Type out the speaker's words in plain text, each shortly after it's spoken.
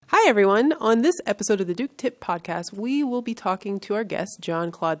Hi, everyone. On this episode of the Duke Tip Podcast, we will be talking to our guest, John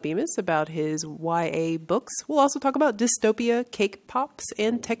Claude Bemis, about his YA books. We'll also talk about dystopia, cake pops,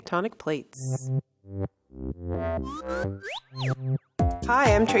 and tectonic plates.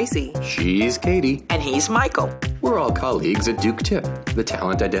 Hi, I'm Tracy. She's Katy. And he's Michael. We're all colleagues at Duke Tip, the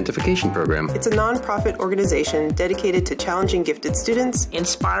talent identification program. It's a nonprofit organization dedicated to challenging gifted students,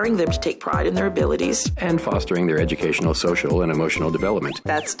 inspiring them to take pride in their abilities, and fostering their educational, social, and emotional development.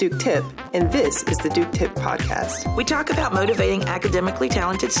 That's Duke Tip, and this is the Duke Tip Podcast. We talk about motivating academically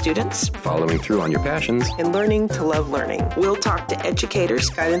talented students, following through on your passions, and learning to love learning. We'll talk to educators,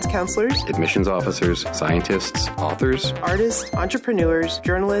 guidance counselors, admissions officers, scientists, authors, artists, entrepreneurs,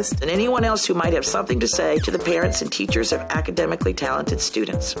 journalists, and anyone else who might have something to say to the parents and teachers of academically talented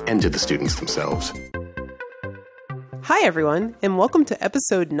students. And to the students themselves. Hi, everyone, and welcome to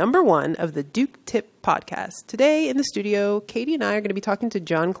episode number 1 of the Duke Tip Podcast. Today in the studio, Katy and I are going to be talking to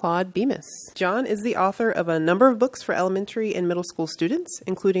John Claude Bemis. John is the author of a number of books for elementary and middle school students,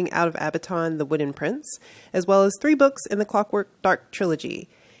 including Out of Abaton, The Wooden Prince, as well as 3 books in the Clockwork Dark trilogy.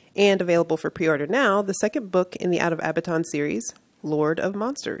 And available for pre-order now, the second book in the Out of Abaton series, Lord of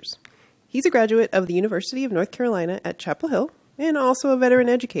Monsters. He's a graduate of the University of North Carolina at Chapel Hill and also a veteran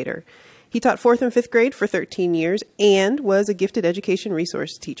educator. He taught 4th and 5th grade for 13 years and was a gifted education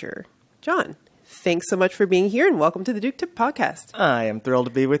resource teacher. John, thanks so much for being here and welcome to the Duke Tip Podcast. I am thrilled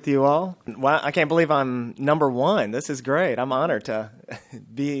to be with you all. Wow, I can't believe I'm number 1. This is great. I'm honored to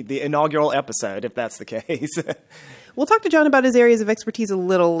be the inaugural episode, if that's the case. We'll talk to John about his areas of expertise a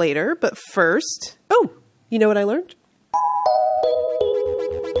little later, but first, you know what I learned?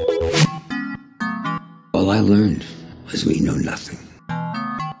 All I learned was we know nothing.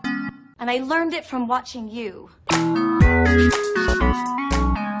 And I learned it from watching you.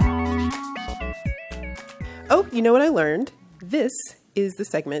 Oh, you know what I learned? This is the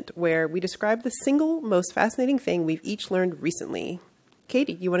segment where we describe the single most fascinating thing we've each learned recently.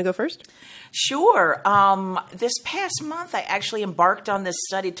 Katy, you want to go first? Sure. This past month, I actually embarked on this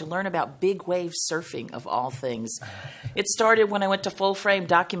study to learn about big wave surfing, of all things. It started when I went to Full Frame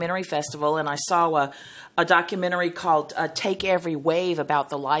Documentary Festival, and I saw a documentary called Take Every Wave about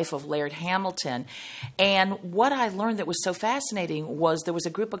the life of Laird Hamilton. And what I learned that was so fascinating was there was a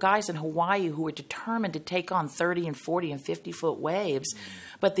group of guys in Hawaii who were determined to take on 30 and 40 and 50-foot waves,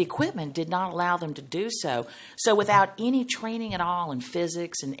 but the equipment did not allow them to do so. So without any training at all in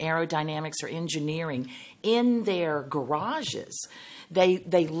physics and aerodynamics or engineering in their garages,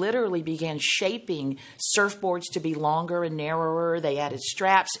 they literally began shaping surfboards to be longer and narrower. They added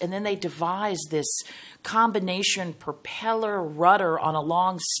straps, and then they devised this combination propeller rudder on a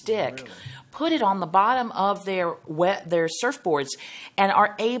long stick, put it on the bottom of their surfboards, and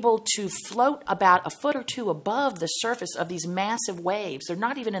are able to float about a foot or two above the surface of these massive waves. They're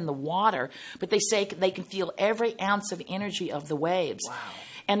not even in the water, but they say they can feel every ounce of energy of the waves. Wow.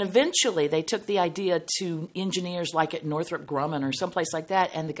 And eventually they took the idea to engineers like at Northrop Grumman or someplace like that,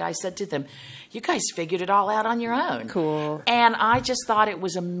 and the guy said to them, "You guys figured it all out on your own." Cool. And I just thought it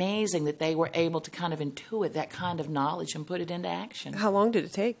was amazing that they were able to kind of intuit that kind of knowledge and put it into action. How long did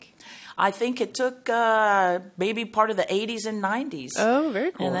it take? I think it took maybe part of the 80s and 90s. Oh,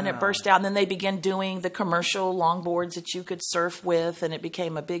 very cool. And then it burst out, and then they began doing the commercial longboards that you could surf with, and it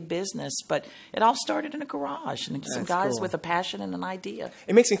became a big business. But it all started in a garage, and some guys with a passion and an idea.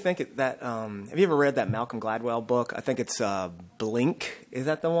 It makes me think that, have you ever read that Malcolm Gladwell book? I think it's Blink. Is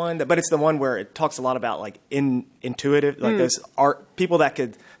that the one? But it's the one where it talks a lot about like intuitive, like those art people that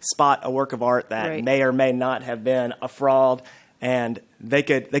could spot a work of art that may or may not have been a fraud. And they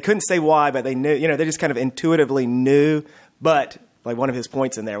couldn't say why, but they knew, they just kind of intuitively knew. But like one of his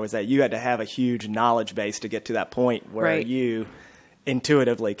points in there was that you had to have a huge knowledge base to get to that point where you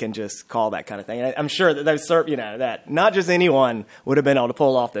intuitively can just call that kind of thing. And I'm sure that those that not just anyone would have been able to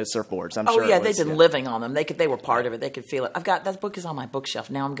pull off those surfboards. I'm sure. Oh yeah, they've been living on them. They were part of it. They could feel it. That book is on my bookshelf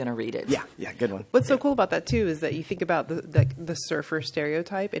now. I'm going to read it. Yeah, good one. What's so cool about that too is that you think about the surfer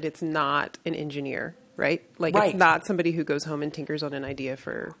stereotype, and it's not an engineer. Right? Like it's not somebody who goes home and tinkers on an idea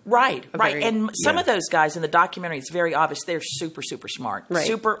for... Right. And some of those guys in the documentary, it's very obvious, they're super, super smart,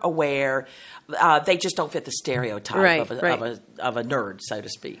 super aware. They just don't fit the stereotype of a nerd, so to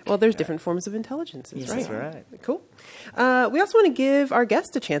speak. Well, there's different forms of intelligence. That's right. Cool. We also want to give our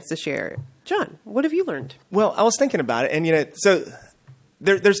guest a chance to share. John, what have you learned? Well, I was thinking about it, and so...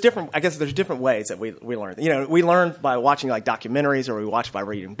 There's different ways that we learn. We learn by watching like documentaries, or we watch by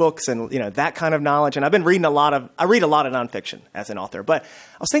reading books, and that kind of knowledge. And I've been reading I read a lot of nonfiction as an author. But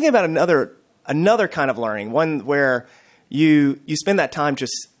I was thinking about another kind of learning, one where you spend that time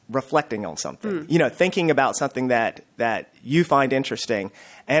just reflecting on something, thinking about something that you find interesting.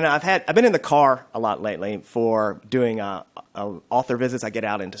 And I've been in the car a lot lately for doing author visits. I get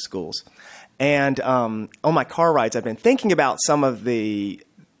out into schools. And on my car rides, I've been thinking about some of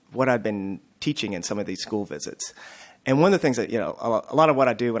what I've been teaching in some of these school visits. And one of the things that, a lot of what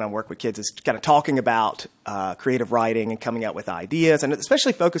I do when I work with kids is kind of talking about creative writing and coming up with ideas, and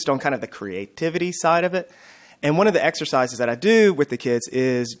especially focused on kind of the creativity side of it. And one of the exercises that I do with the kids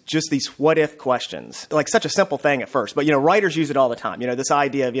is just these what-if questions. Like such a simple thing at first, but, writers use it all the time. This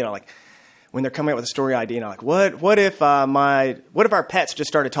idea of, like when they're coming up with a story idea, like what if our pets just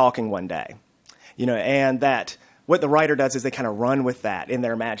started talking one day? And that what the writer does is they kind of run with that in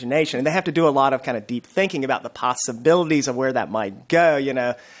their imagination. And they have to do a lot of kind of deep thinking about the possibilities of where that might go,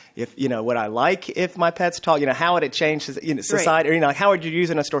 if, would I like if my pets talk, how would it change society, right. Or, how would you use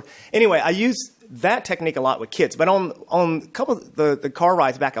it in a story? Anyway, I use that technique a lot with kids. But on a couple of the car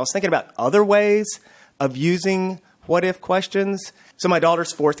rides back, I was thinking about other ways of using what-if questions. So my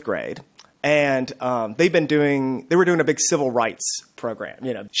daughter's 4th grade. And they were doing a big civil rights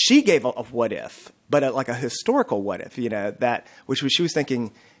program. She gave a what if, but like a historical what if, she was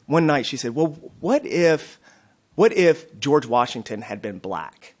thinking one night. She said, well, what if George Washington had been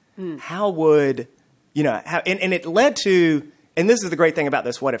black? How would, and it led to, and this is the great thing about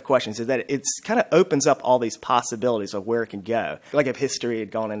this what if questions, is that it's kind of opens up all these possibilities of where it can go. Like if history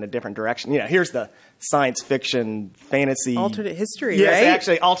had gone in a different direction, here's the science fiction, fantasy. Alternate history, yes, right?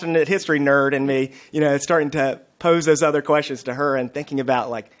 Actually, alternate history nerd in me, starting to pose those other questions to her and thinking about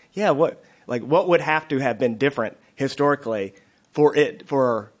what would have to have been different historically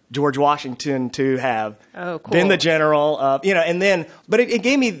for George Washington to have been the general of, but it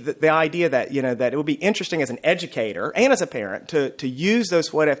gave me the idea that, that it would be interesting as an educator and as a parent to use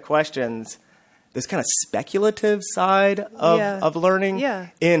those what if questions, this kind of speculative side of learning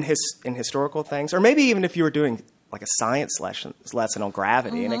in historical things, or maybe even if you were doing like a science lesson on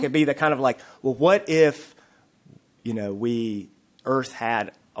gravity, and it could be the kind of like, well, what if, Earth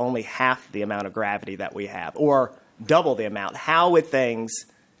had only half the amount of gravity that we have, or double the amount? How would things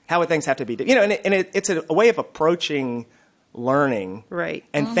have to be, it's a way of approaching learning, right,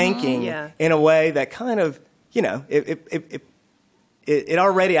 and thinking in a way that kind of, it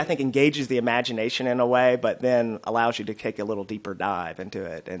already, I think, engages the imagination in a way, but then allows you to take a little deeper dive into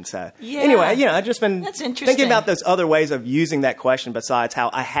it. And so, anyway, I've just been thinking about those other ways of using that question besides how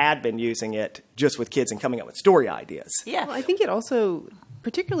I had been using it just with kids and coming up with story ideas. Yeah, well, I think it also,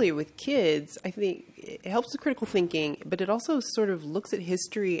 particularly with kids, I think it helps with critical thinking, but it also sort of looks at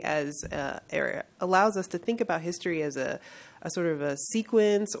history as allows us to think about history as a sort of a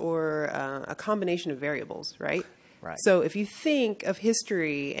sequence or a combination of variables, right? Right. So if you think of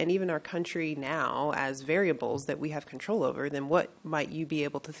history and even our country now as variables that we have control over, then what might you be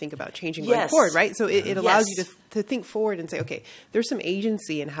able to think about changing going forward, right? So it allows you to think forward and say, okay, there's some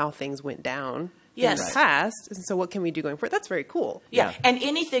agency in how things went down in the past, and so what can we do going forward? That's very cool. Yeah, and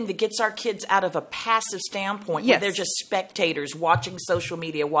anything that gets our kids out of a passive standpoint where they're just spectators watching social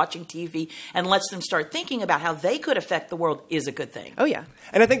media, watching TV, and lets them start thinking about how they could affect the world is a good thing. Oh, yeah.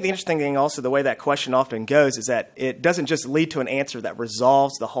 And I think the interesting thing also, the way that question often goes, is that it doesn't just lead to an answer that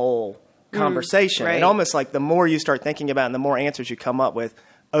resolves the whole conversation. Right. It almost like the more you start thinking about it and the more answers you come up with,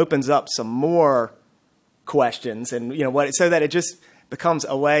 opens up some more questions, and so that it just becomes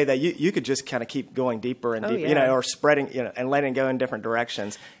a way that you could just kind of keep going deeper and deeper, or spreading, and letting it go in different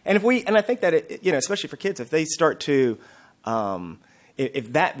directions. And I think that it, especially for kids, if they start to,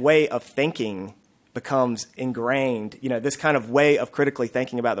 if that way of thinking becomes ingrained, this kind of way of critically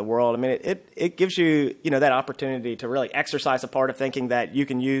thinking about the world, I mean, it gives you, that opportunity to really exercise a part of thinking that you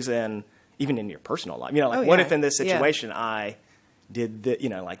can use even in your personal life. What if in this situation I did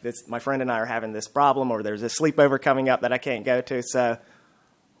like this, my friend and I are having this problem, or there's a sleepover coming up that I can't go to. So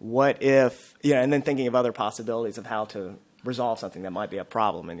what if, and then thinking of other possibilities of how to resolve something that might be a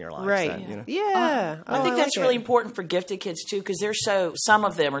problem in your life. Right. So, I think that's really important for gifted kids too, because some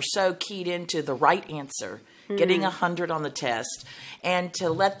of them are so keyed into the right answer, getting 100 on the test, and to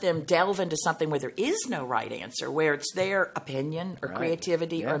let them delve into something where there is no right answer, where it's their opinion or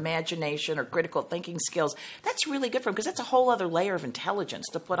creativity or imagination or critical thinking skills. That's really good for them, because that's a whole other layer of intelligence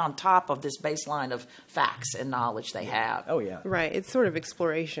to put on top of this baseline of facts and knowledge they have. Oh, yeah. Right. It's sort of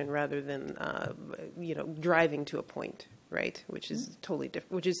exploration rather than, driving to a point, right? Which is totally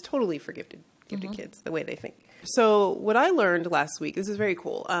different, which is totally for gifted kids, the way they think. So what I learned last week, this is very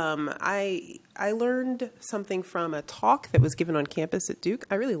cool. I learned something from a talk that was given on campus at Duke.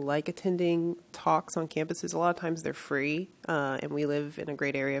 I really like attending talks on campuses. A lot of times they're free, and we live in a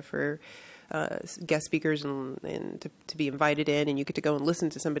great area for guest speakers and to be invited in, and you get to go and listen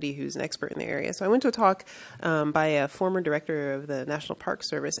to somebody who's an expert in the area. So I went to a talk by a former director of the National Park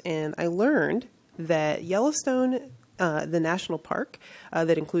Service, and I learned that Yellowstone, the national park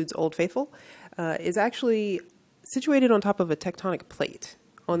that includes Old Faithful, is actually situated on top of a tectonic plate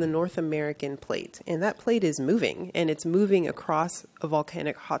on the North American plate. And that plate is moving, and it's moving across a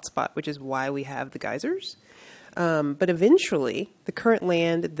volcanic hotspot, which is why we have the geysers. But eventually, the current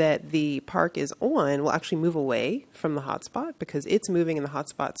land that the park is on will actually move away from the hotspot because it's moving and the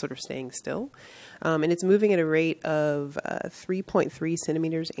hotspot sort of staying still. And it's moving at a rate of 3.3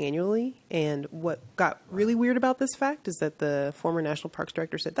 centimeters annually. And what got really weird about this fact is that the former National Parks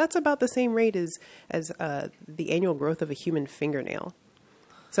Director said that's about the same rate as the annual growth of a human fingernail.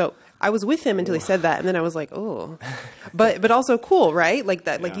 So I was with him until he said that, and then I was like, oh. But also cool, right? Like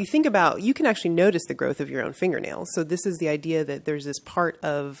that. Yeah. Like you think about, you can actually notice the growth of your own fingernails. So this is the idea that there's this part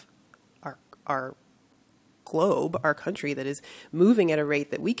of our globe, our country, that is moving at a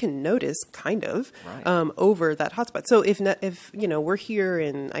rate that we can notice, kind of, over that hotspot. So if we're here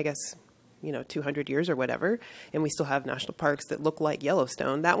in, I guess, 200 years or whatever, and we still have national parks that look like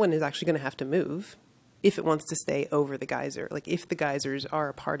Yellowstone, that one is actually going to have to move if it wants to stay over the geyser, like if the geysers are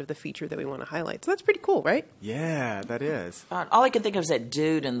a part of the feature that we want to highlight. So that's pretty cool, right? Yeah, that is. All I can think of is that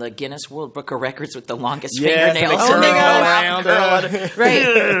dude in the Guinness World Book of Records with the longest fingernails. Oh my gosh.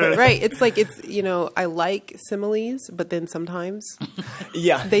 Right. It's like, I like similes, but then sometimes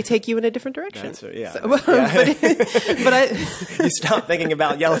they take you in a different direction. That's right, yeah. So, but you stop thinking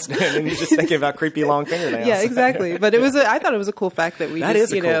about Yellowstone and you're just thinking about creepy long fingernails. Yeah, exactly. But I thought it was a cool fact that that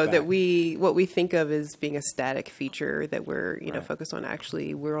is a cool fact. That what we think of as being a static feature that we're focused on.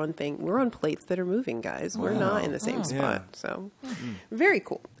 Actually, we're on plates that are moving, guys. We're not in the same spot. Yeah. So very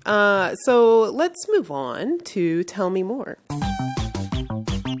cool. So let's move on to tell me more.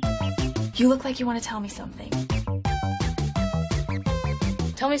 You look like you want to tell me something.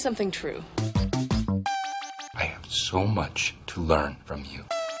 Tell me something true. I have so much to learn from you.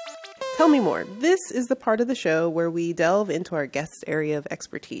 Tell me more. This is the part of the show where we delve into our guest's area of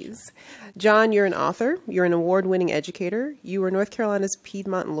expertise. John, you're an author. You're an award-winning educator. You were North Carolina's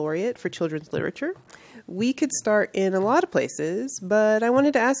Piedmont Laureate for Children's Literature. We could start in a lot of places, but I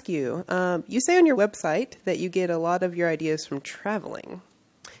wanted to ask you, you say on your website that you get a lot of your ideas from traveling.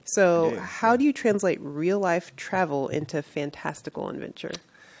 So how do you translate real-life travel into fantastical adventure?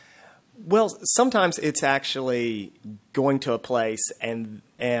 Well, sometimes it's actually going to a place and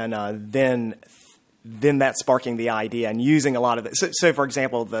then that sparking the idea and using a lot of it. So for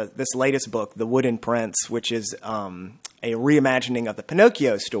example, this latest book, The Wooden Prince, which is a reimagining of the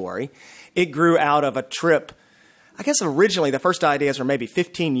Pinocchio story, it grew out of a trip. I guess originally the first ideas were maybe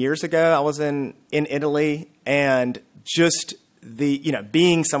 15 years ago. I was in Italy, and just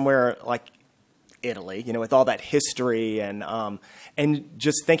being somewhere like Italy, with all that history and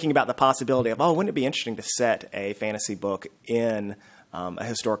just thinking about the possibility of, wouldn't it be interesting to set a fantasy book in a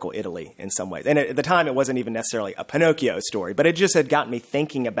historical Italy in some ways? And at the time, it wasn't even necessarily a Pinocchio story, but it just had gotten me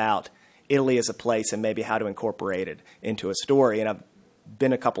thinking about Italy as a place and maybe how to incorporate it into a story. And I've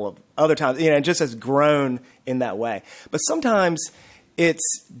been a couple of other times, it just has grown in that way. But sometimes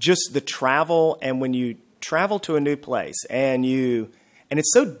it's just the travel, and when you travel to a new place and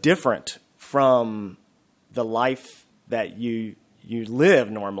it's so different from the life that you live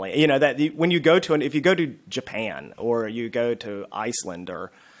normally. When you go if you go to Japan or you go to Iceland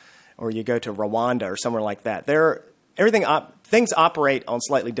or you go to Rwanda or somewhere like that, things operate on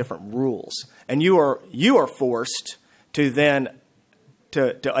slightly different rules, and you are forced to then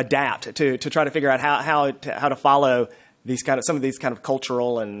to adapt to try to figure out how to follow some of these kind of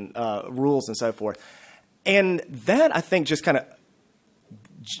cultural and rules and so forth. And that, I think, just kind of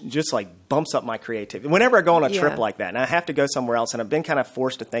like bumps up my creativity. Whenever I go on a trip like that and I have to go somewhere else and I've been kind of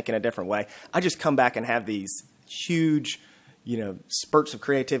forced to think in a different way, I just come back and have these huge, spurts of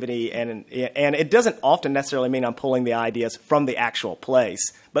creativity. And it doesn't often necessarily mean I'm pulling the ideas from the actual place,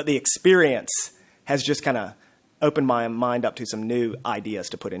 but the experience has just kind of opened my mind up to some new ideas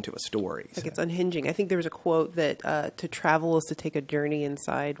to put into a story. Like it's unhinging. I think there was a quote that to travel is to take a journey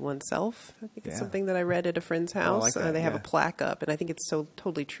inside oneself. I think it's something that I read at a friend's house. Like they have a plaque up, and I think it's so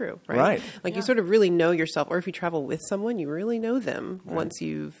totally true, right? Like you sort of really know yourself, or if you travel with someone, you really know them once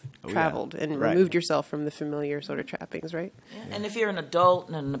you've traveled and removed yourself from the familiar sort of trappings, right? Yeah. And if you're an adult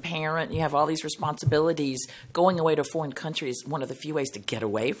and a parent, you have all these responsibilities. Going away to a foreign country is one of the few ways to get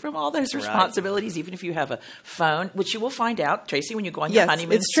away from all those responsibilities, even if you have a fun own, which you will find out, Tracy, when you go on Yes, your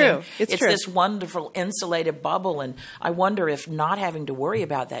honeymoon. it's true. It's true. this wonderful insulated bubble, and I wonder if not having to worry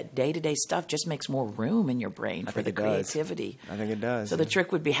about that day-to-day stuff just makes more room in your brain for the creativity. I think it does. So the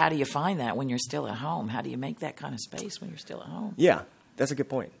trick would be, how do you find that when you're still at home? How do you make that kind of space when you're still at home? Yeah, that's a good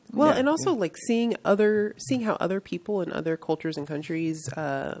point. Well, Yeah, and also like seeing how other people in other cultures and countries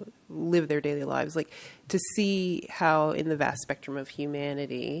live their daily lives, like to see how in the vast spectrum of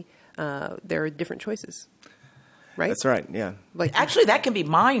humanity there are different choices. Right? That's right. Yeah. Like, actually, that can be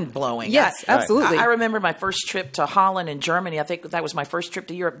mind-blowing. Yes, absolutely. I remember my first trip to Holland and Germany. I think that was my first trip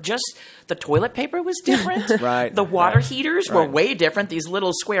to Europe. Just the toilet paper was different. Right. The water heaters were way different. These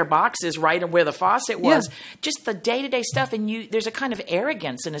little square boxes right where the faucet was. Yeah. Just the day-to-day stuff. And there's a kind of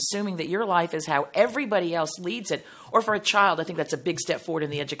arrogance in assuming that your life is how everybody else leads it. Or for a child, I think that's a big step forward in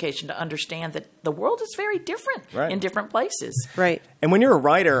the education to understand that the world is very different in different places. Right. And when you're a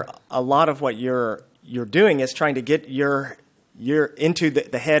writer, a lot of what you're doing is trying to get your into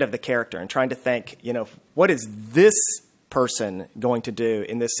the head of the character and trying to think, what is this person going to do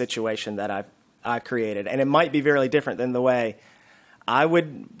in this situation that I've created? And it might be very different than the way I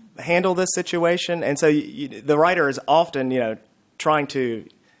would handle this situation. And so the writer is often, trying to,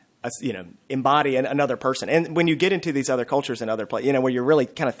 embody another person. And when you get into these other cultures and other places, where you're really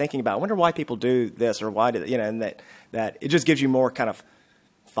kind of thinking about, I wonder why people do this or why do, and that it just gives you more kind of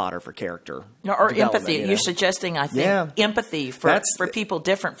fodder for character. Or empathy. You're suggesting, I think, empathy for for people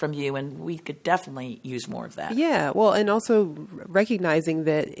different from you, and we could definitely use more of that. Yeah, well, and also recognizing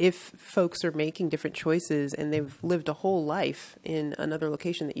that if folks are making different choices and they've lived a whole life in another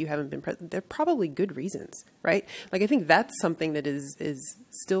location that you haven't been present, they're probably good reasons, right? Like, I think that's something that is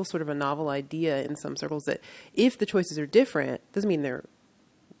still sort of a novel idea in some circles, that if the choices are different, doesn't mean they're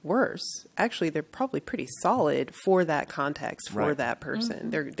worse. Actually, they're probably pretty solid for that context, for that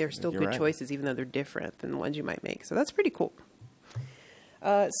person. Mm-hmm. They're still good choices, even though they're different than the ones you might make. So that's pretty cool.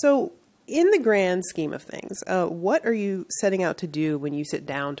 So in the grand scheme of things, what are you setting out to do when you sit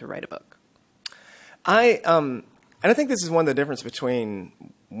down to write a book? And I think this is one of the differences between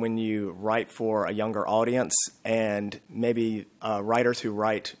when you write for a younger audience and maybe writers who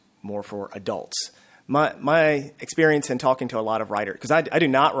write more for adults. My experience in talking to a lot of writers, because I do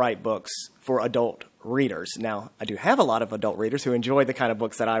not write books for adult readers. Now, I do have a lot of adult readers who enjoy the kind of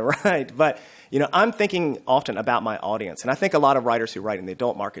books that I write, but I'm thinking often about my audience, and I think a lot of writers who write in the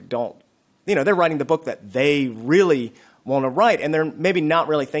adult market don't. They're writing the book that they really want to write, and they're maybe not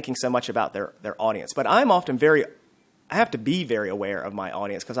really thinking so much about their audience. But I'm often I have to be very aware of my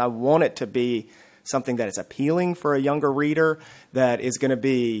audience because I want it to be something that is appealing for a younger reader, that is going to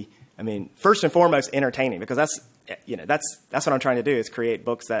be, first and foremost, entertaining, because that's what I'm trying to do, is create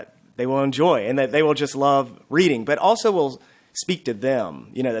books that they will enjoy and that they will just love reading, but also will speak to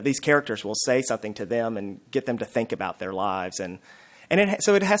them. That these characters will say something to them and get them to think about their lives,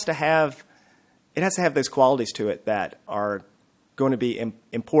 so it has to have those qualities to it that are going to be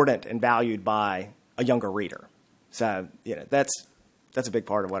important and valued by a younger reader. So that's a big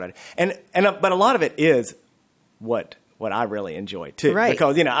part of what I do, but a lot of it is what I really enjoy too, right?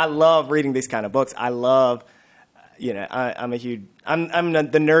 Because I love reading these kind of books. I love, I'm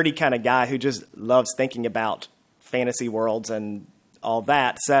the nerdy kind of guy who just loves thinking about fantasy worlds and all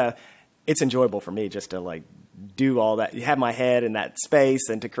that. So it's enjoyable for me just to do all that, have my head in that space,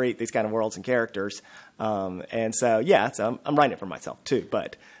 and to create these kind of worlds and characters. And so I'm writing it for myself too,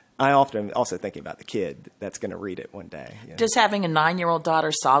 but I often am also thinking about the kid that's going to read it one day. Does having a 9-year-old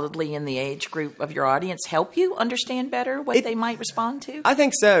daughter solidly in the age group of your audience help you understand better what they might respond to? I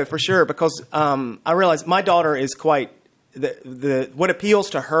think so, for sure, because I realize my daughter is quite what appeals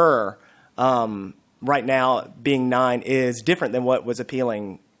to her right now, being 9, is different than what was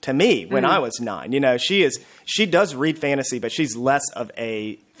appealing to me when I was 9. She does read fantasy, but she's less of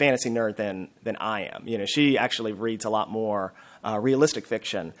a fantasy nerd than I am. She actually reads a lot more realistic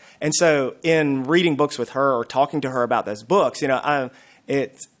fiction. And so in reading books with her or talking to her about those books, I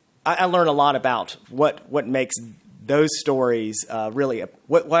learn a lot about what makes those stories really,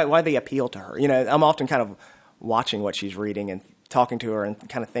 why they appeal to her. I'm often kind of watching what she's reading and talking to her and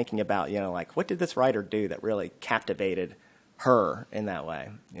kind of thinking about, what did this writer do that really captivated her in that way,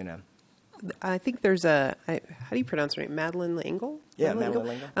 I think there's how do you pronounce her name? Madeleine L'Engle? Yeah, Madeleine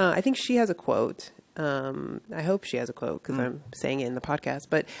L'Engle. I think she has a quote. I hope she has a quote because I'm saying it in the podcast,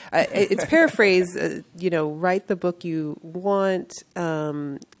 but it's paraphrased, write the book you want,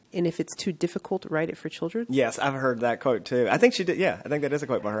 And if it's too difficult, write it for children. Yes, I've heard that quote too. I think she did. Yeah, I think that is a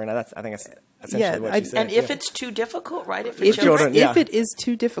quote by her, and I think that's essentially what she said. And if it's too difficult, write it for If children. if it is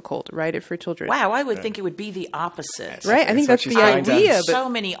too difficult, write it for children. Wow, I would think it would be the opposite. Right? I think that's the idea. So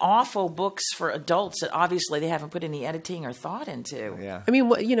many awful books for adults that obviously they haven't put any editing or thought into. Yeah. I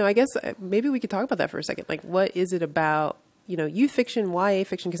mean, I guess maybe we could talk about that for a second. Like, what is it about, youth fiction, YA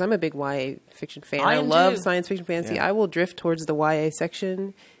fiction? Because I'm a big YA fiction fan. I love science fiction, fantasy. Yeah. I will drift towards the YA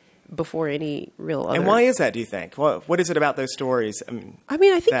section before any real other. And why is that, do you think? What is it about those stories? I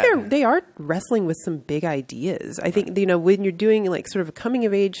think they are wrestling with some big ideas. I think, when you're doing like sort of a coming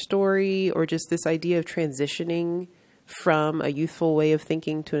of age story or just this idea of transitioning from a youthful way of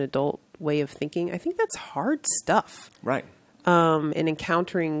thinking to an adult way of thinking, I think that's hard stuff. Right. And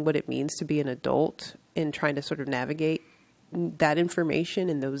encountering what it means to be an adult and trying to sort of navigate that information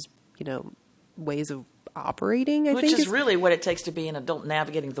and those, ways of operating, I think. Which is really what it takes to be an adult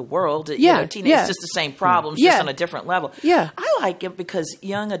navigating the world. Yeah, Teenage, it's just the same problems, just on a different level. Yeah. I like it because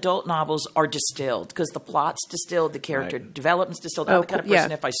young adult novels are distilled, because the plot's distilled, the character development's distilled. I'm the kind of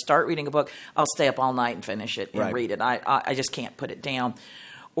person, if I start reading a book, I'll stay up all night and finish it and read it. I just can't put it down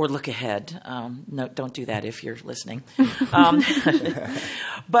or look ahead. No, don't do that if you're listening.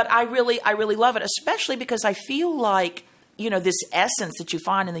 But I really love it, especially because I feel like, this essence that you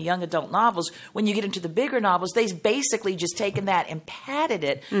find in the young adult novels, when you get into the bigger novels, they've basically just taken that and padded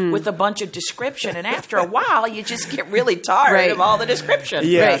it with a bunch of description. And after a while, you just get really tired of all the description.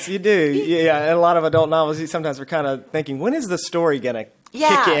 Yes, you do. Yeah, and a lot of adult novels, you sometimes are kind of thinking, when is the story going to kick in?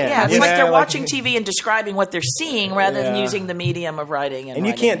 Yeah, it's like they're watching TV and describing what they're seeing rather than using the medium of writing. And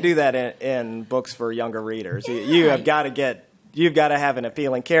you can't do that in books for younger readers. You have got to You've got to have an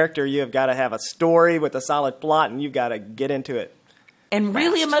appealing character. You've got to have a story with a solid plot, and you've got to get into it. And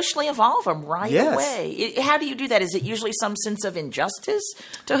really emotionally involve them right away. How do you do that? Is it usually some sense of injustice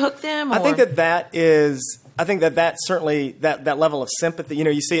to hook them? Or? I think that certainly that level of sympathy.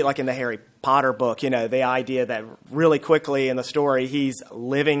 You see it like in the Harry Potter book. The idea that really quickly in the story he's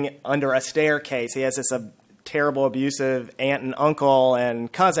living under a staircase. He has this terrible, abusive aunt and uncle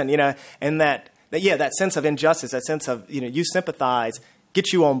and cousin. And that sense of injustice, that sense of, you sympathize,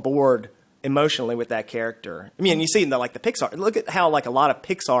 gets you on board emotionally with that character. I mean, you see in the Pixar, look at how a lot of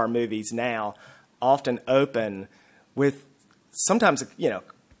Pixar movies now often open with sometimes,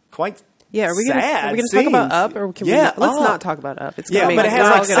 quite sad are we going to talk about Up, or can let's not talk about Up. It's but it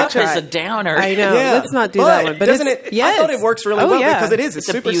has such a downer. I know. Let's not do that one. But doesn't it? Yes. I thought it works really well because it is. It's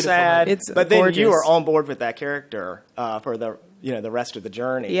super sad. But then gorgeous. You are on board with that character for the rest of the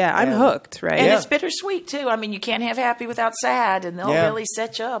journey. Yeah, I'm hooked, right? And it's bittersweet, too. I mean, you can't have happy without sad, and they'll really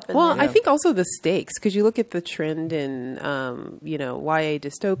set you up. I think also the stakes, because you look at the trend in, YA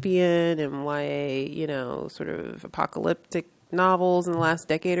dystopian and YA, sort of apocalyptic novels in the last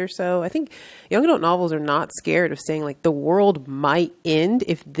decade or so. I think young adult novels are not scared of saying, the world might end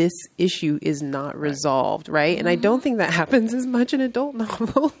if this issue is not resolved, right? And I don't think that happens as much in adult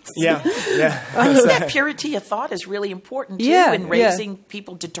novels. That purity of thought is really important, too, in raising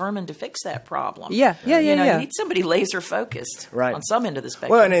people determined to fix that problem. You need somebody laser focused on some end of the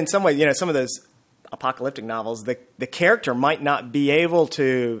spectrum. Well, and in some way, some of those apocalyptic novels, the character might not be able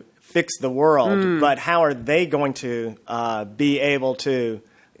to fix the world, but how are they going to be able to,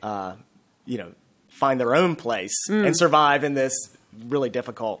 find their own place and survive in this really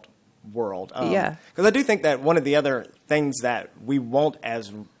difficult world? Because I do think that one of the other things that we want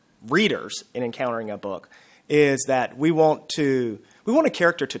as readers in encountering a book is that we want a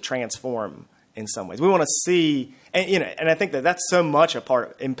character to transform in some ways. We want to see, and I think that that's so much a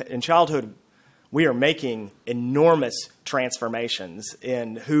part in childhood. We are making enormous transformations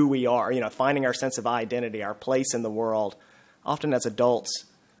in who we are, finding our sense of identity, our place in the world. Often as adults,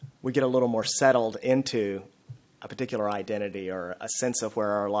 we get a little more settled into a particular identity or a sense of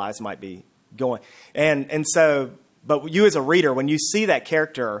where our lives might be going. And so, but you as a reader, when you see that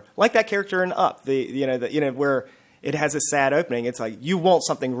character, like that character in Up, where it has a sad opening, it's like you want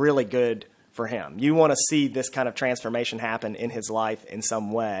something really good for him. You want to see this kind of transformation happen in his life in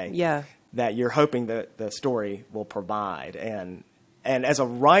some way. Yeah. That you're hoping that the story will provide. And as a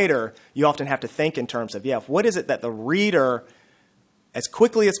writer, you often have to think in terms of, what is it that the reader, as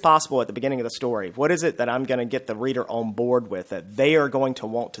quickly as possible at the beginning of the story, what is it that I'm going to get the reader on board with that they are going to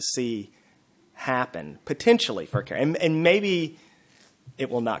want to see happen, potentially for a character? And maybe it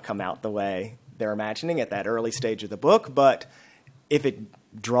will not come out the way they're imagining at that early stage of the book, but if it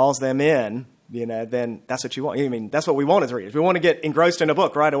draws them in, then that's what you want. I mean, that's what we want as readers. We want to get engrossed in a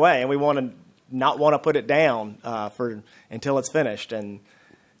book right away, and we want to not want to put it down until it's finished. And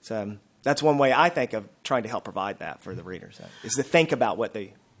so that's one way I think of trying to help provide that for the readers, is to think about what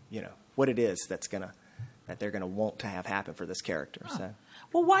they what it is that they're gonna want to have happen for this character. Oh. So.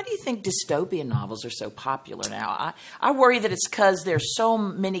 Well, why do you think dystopian novels are so popular now? I worry that it's because there's so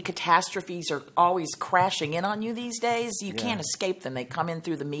many catastrophes are always crashing in on you these days. You can't escape them. They come in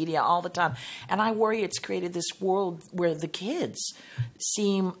through the media all the time. And I worry it's created this world where the kids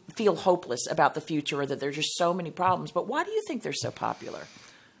feel hopeless about the future, or that there's just so many problems. But why do you think they're so popular?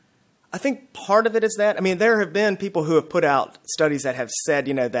 I think part of it is that. I mean, there have been people who have put out studies that have said,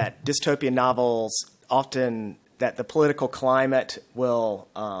 that dystopian novels often, that the political climate will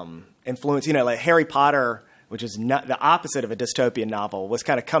influence, like Harry Potter, which is not the opposite of a dystopian novel, was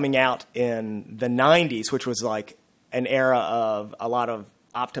kind of coming out in the 90s, which was like an era of a lot of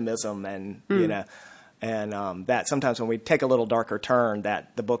optimism and, that sometimes when we take a little darker turn,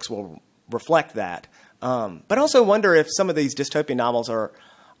 that the books will reflect that. But I also wonder if some of these dystopian novels are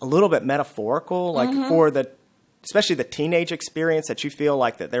a little bit metaphorical, like for especially the teenage experience, that you feel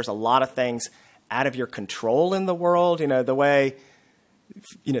like that there's a lot of things out of your control in the world, the way,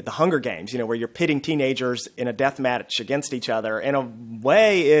 the Hunger Games, where you're pitting teenagers in a death match against each other, in a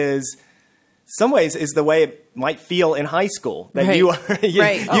way some ways is the way it might feel in high school, that you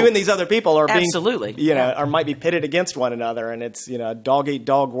and these other people are being, or might be pitted against one another, and it's, a dog eat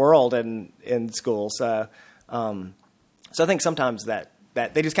dog world in school. So, so I think sometimes that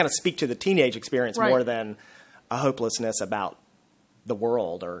they just kind of speak to the teenage experience more than a hopelessness about the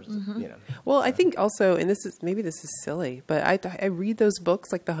world, or Well, I think also, and this is silly, but I read those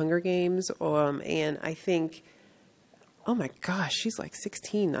books like the Hunger Games, and I think, oh my gosh, she's like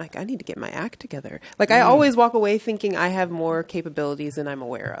 16. Like, I need to get my act together. Like, I always walk away thinking I have more capabilities than I'm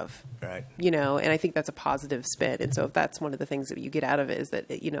aware of. Right. And I think that's a positive spin. And so if that's one of the things that you get out of it, is that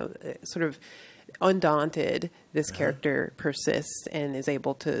sort of undaunted, this character persists and is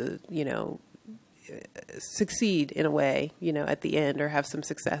able to succeed in a way, at the end, or have some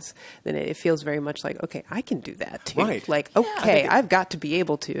success, then it feels very much like, okay, I can do that too. Right. Like, okay, I've got to be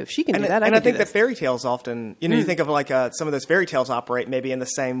able to. If she can do that, I think that fairy tales often, you think of like some of those fairy tales operate maybe in the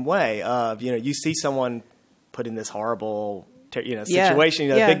same way of, you see someone put in this horrible situation,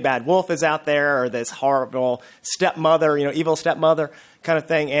 the big bad wolf is out there, or this horrible stepmother, evil stepmother kind of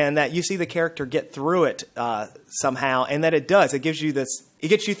thing, and that you see the character get through it somehow, and that it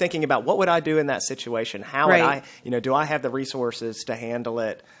gets you thinking about, what would I do in that situation? How would I, do I have the resources to handle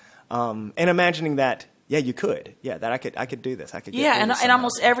it? And imagining that, you could. Yeah, that I could do this. I could. And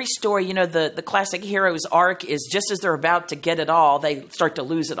almost every story, the classic hero's arc is just as they're about to get it all, they start to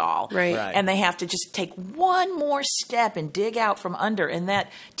lose it all. Right. And they have to just take one more step and dig out from under. And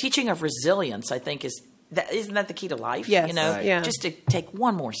that teaching of resilience, I think, isn't that the key to life? Yes. Just to take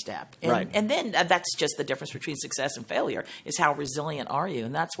one more step. And, and then that's just the difference between success and failure, is how resilient are you?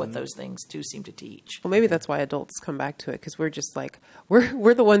 And that's what those things do seem to teach. Well, maybe that's why adults come back to it, because we're just like,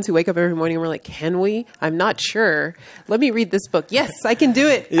 we're the ones who wake up every morning and we're like, can we? I'm not sure. Let me read this book. Yes, I can do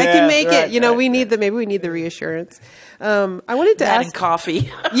it. I can make it. We need the reassurance. I wanted to ask. And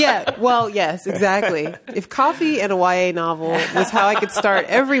coffee. Yeah. Well, yes, exactly. If coffee and a YA novel was how I could start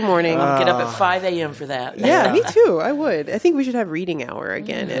every morning. Get up at 5 a.m. for that. Yeah, me too. I would. I think we should have reading hour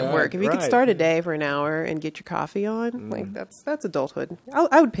again at work. If you could start a day for an hour and get your coffee on, like that's adulthood.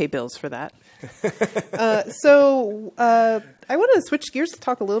 I would pay bills for that. So I want to switch gears to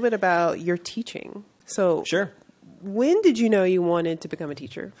talk a little bit about your teaching. So sure. When did you know you wanted to become a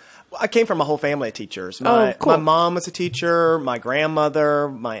teacher? Well, I came from a whole family of teachers. Cool. My mom was a teacher, my grandmother,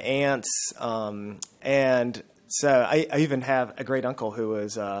 my aunts, and so I even have a great uncle who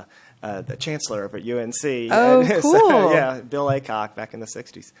was the chancellor over at UNC. Oh, and cool. So, Bill Aycock back in the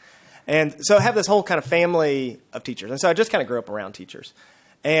 60s. And so I have this whole kind of family of teachers. And so I just kind of grew up around teachers.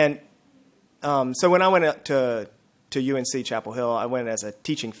 And so when I went up to UNC Chapel Hill, I went as a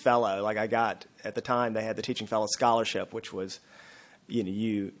teaching fellow. Like, I got, at the time, they had the teaching fellow scholarship, which was,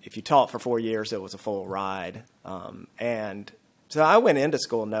 if you taught for 4 years, it was a full ride. And so I went into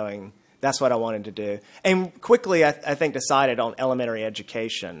school knowing that's what I wanted to do. And quickly, I think, decided on elementary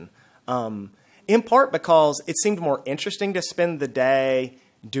education, in part because it seemed more interesting to spend the day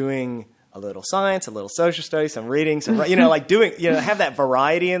doing a little science, a little social studies, some reading, some, like doing, have that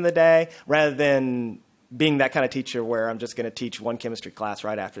variety in the day, rather than being that kind of teacher where I'm just going to teach one chemistry class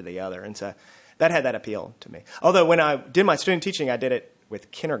right after the other. And so that had that appeal to me. Although when I did my student teaching, I did it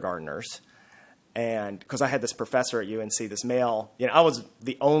with kindergartners. And because I had this professor at UNC, this male, I was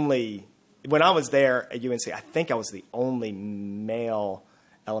the only, when I was there at UNC, I think I was the only male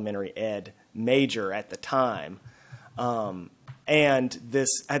elementary ed major at the time. And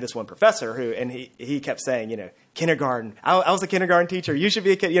I had this one professor and he kept saying, kindergarten. I was a kindergarten teacher. You should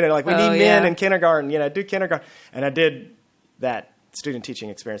be a kid. We need men in kindergarten. Do kindergarten. And I did that student teaching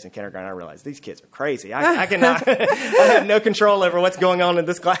experience in kindergarten, I realized these kids are crazy. I cannot, I have no control over what's going on in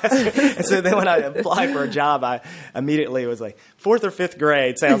this class. And so then when I applied for a job, I immediately was like, 4th or 5th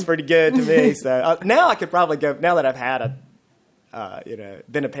grade sounds pretty good to me. So now I could probably go, now that I've had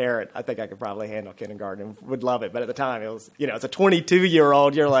been a parent, I think I could probably handle kindergarten and would love it. But at the time, it was, as a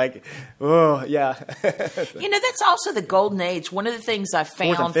 22-year-old, you're like, oh, yeah. That's also the golden age. One of the things I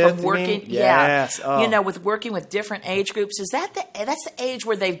found 4th and 5th, from working, Yes. Oh. with working with different age groups, is that's the age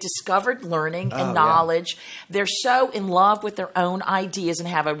where they've discovered learning and knowledge. Yeah. They're so in love with their own ideas and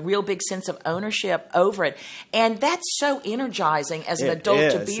have a real big sense of ownership over it. And that's so energizing as an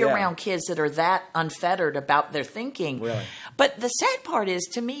adult to be around kids that are that unfettered about their thinking. Really. But the sad part is,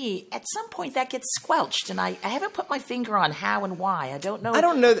 to me, at some point that gets squelched, and I haven't put my finger on how and why. I don't know. I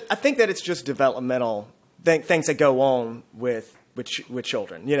don't know. I think that it's just developmental things that go on with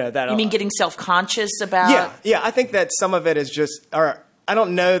children. That you mean getting self-conscious about? Yeah. I think that some of it is just, or I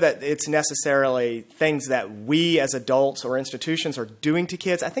don't know that it's necessarily things that we as adults or institutions are doing to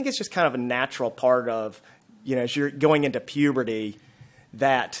kids. I think it's just kind of a natural part of, as you're going into puberty,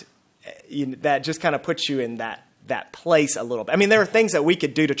 that just kind of puts you in that place a little bit. I mean, there are things that we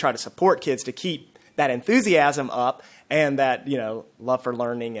could do to try to support kids to keep that enthusiasm up and that, love for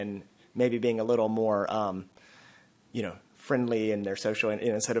learning and maybe being a little more, friendly in their social,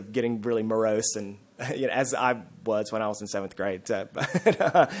 instead of getting really morose and, as I was when I was in 7th grade. So,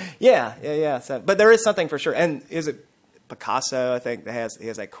 but, yeah. So, but there is something for sure. And is it Picasso, I think, he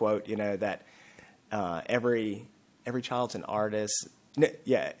has that quote, that every child's an artist.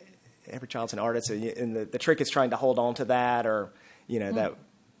 Yeah. Every child's an artist, and the trick is trying to hold on to that, or that.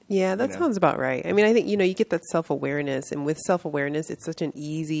 Yeah, that sounds about right. I mean, I think you get that self-awareness, and with self-awareness, it's such an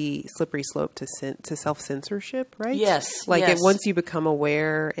easy, slippery slope to self-censorship, right? Yes. Once you become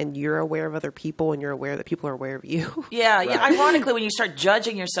aware, and you're aware of other people, and you're aware that people are aware of you. Yeah, right. Yeah. Ironically, when you start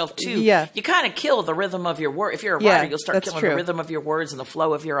judging yourself too, you kind of kill the rhythm of your word. If you're a writer, you'll start killing the rhythm of your words and the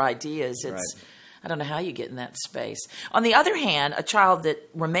flow of your ideas. It's. Right. I don't know how you get in that space. On the other hand, a child that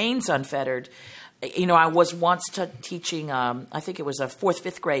remains unfettered, I was once teaching, I think it was a 4th,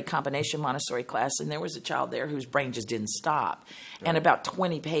 5th grade combination Montessori class, and there was a child there whose brain just didn't stop. Right. And about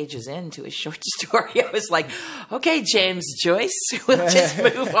 20 pages into a short story, I was like, okay, James Joyce, we'll just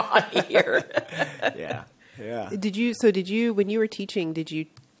move on here. Yeah. Did you, when you were teaching, did you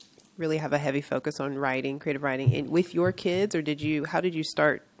really have a heavy focus on creative writing with your kids, or how did you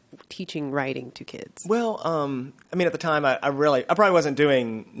start teaching writing to kids? Well, I mean, at the time, I probably wasn't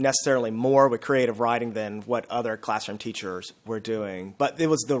doing necessarily more with creative writing than what other classroom teachers were doing. But it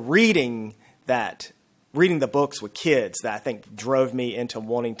was the reading the books with kids that I think drove me into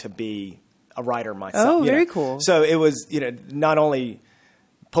wanting to be a writer myself. Oh, very cool. So it was, not only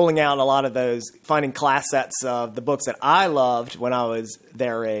pulling out a lot of those, finding class sets of the books that I loved when I was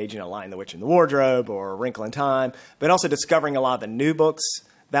their age, Lion, the Witch, and the Wardrobe, or Wrinkle in Time, but also discovering a lot of the new books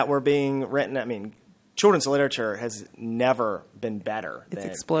that were being written. I mean, children's literature has never been better. It's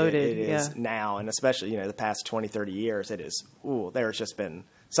exploded. It is now, and especially, the past 20, 30 years, it is, there's just been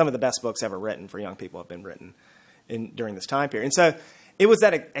some of the best books ever written for young people have been written during this time period. And so it was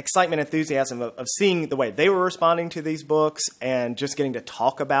that excitement, enthusiasm of seeing the way they were responding to these books and just getting to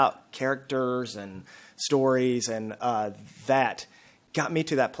talk about characters and stories, and that got me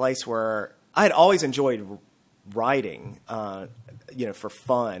to that place where I had always enjoyed writing, for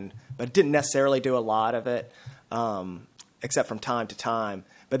fun, but didn't necessarily do a lot of it, except from time to time.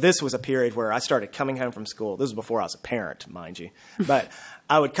 But this was a period where I started coming home from school. This was before I was a parent, mind you. But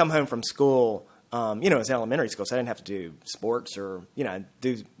I would come home from school, it was elementary school, so I didn't have to do sports or,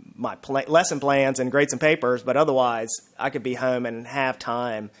 do my lesson plans and grade some papers. But otherwise, I could be home and have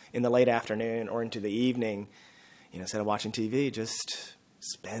time in the late afternoon or into the evening, instead of watching TV, just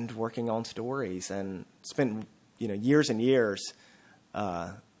spend working on stories, and spend, years and years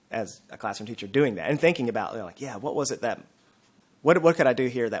as a classroom teacher doing that and thinking about, what was it that, what could I do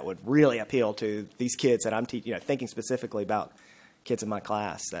here that would really appeal to these kids that I'm teaching, thinking specifically about kids in my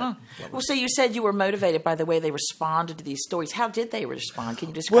class. Well, so you said you were motivated by the way they responded to these stories. How did they respond? Can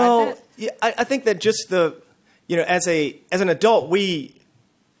you describe that? Yeah, I think that just as an adult, we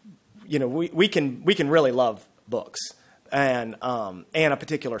can really love books and a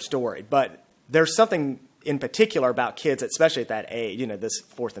particular story, but there's something in particular about kids, especially at that age, this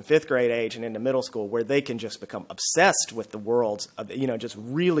 4th and 5th grade age and into middle school, where they can just become obsessed with the worlds of, just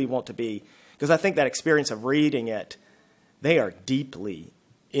really want to be, because I think that experience of reading it, they are deeply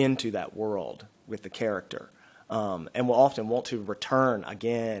into that world with the character, and will often want to return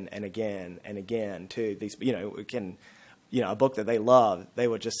again and again and again to these, a book that they love, they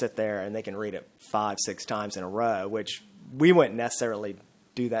would just sit there and they can read it 5-6 times in a row, which we wouldn't necessarily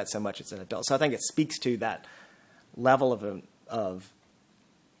do that so much as an adult. So I think it speaks to that level of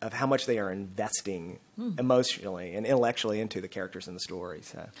how much they are investing emotionally and intellectually into the characters in the story.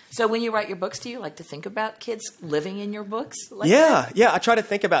 So when you write your books, do you like to think about kids living in your books? Yeah. I try to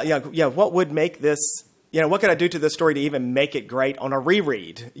think about, what would make this, what could I do to this story to even make it great on a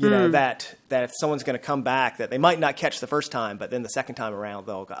reread? That if someone's going to come back, that they might not catch the first time, but then the second time around,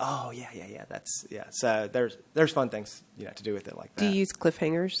 they'll go, oh, yeah. So there's fun things, to do with it like that. Do you use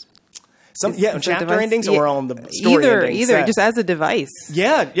cliffhangers? On chapter endings or on the story endings? Either, just as a device.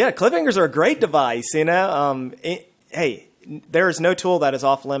 Yeah, cliffhangers are a great device, hey, there is no tool that is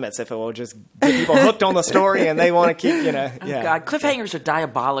off limits if it will just get people hooked on the story and they want to keep, God, cliffhangers are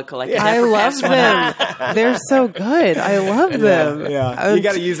diabolical. I love them. They're so good. I love them. Yeah. You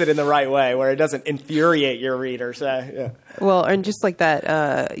got to use it in the right way where it doesn't infuriate your reader. So, yeah. Well, and just like that,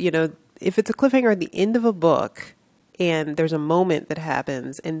 if it's a cliffhanger at the end of a book, and there's a moment that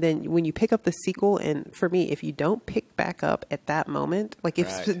happens, and then when you pick up the sequel, and for me, if you don't pick back up at that moment, like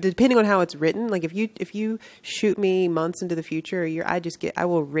depending on how it's written, like if you shoot me months into the future, I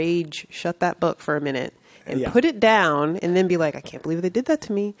will rage shut that book for a minute and put it down, and then be like, I can't believe they did that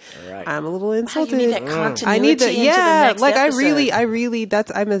to me. Right. I'm a little insulted. You need that continuity. I need that. Yeah, like episode. I really.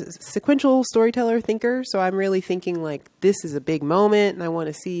 I'm a sequential storyteller thinker, so I'm really thinking like this is a big moment, and I want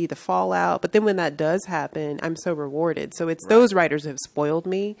to see the fallout. But then when that does happen, I'm so rewarded. So it's those writers have spoiled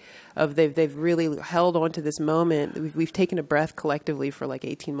me. They've really held on to this moment. We've taken a breath collectively for like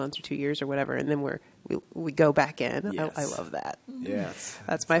 18 months or 2 years or whatever, and then we go back in. Yes. I love that. Yes.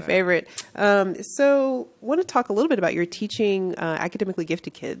 That's my favorite. So I want to talk a little bit about your teaching academically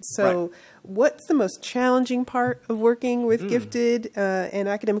gifted kids. So what's the most challenging part of working with gifted and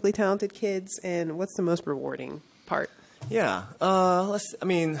academically talented kids, and what's the most rewarding part? Yeah.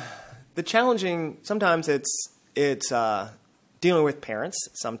 The challenging, sometimes it's dealing with parents.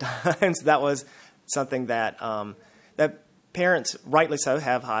 Sometimes that was something that that parents, rightly so,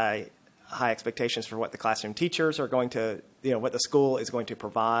 have high expectations for what the classroom teachers are going to, what the school is going to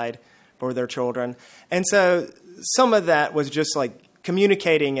provide for their children. And so some of that was just like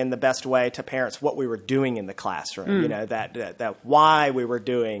communicating in the best way to parents what we were doing in the classroom, that why we were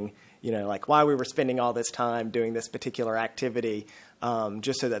doing, like why we were spending all this time doing this particular activity,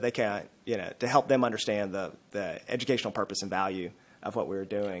 just so that they can, to help them understand the educational purpose and value of what we were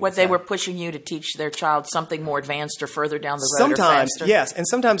doing. They were pushing you to teach their child something more advanced or further down the road. Sometimes, or faster. yes, and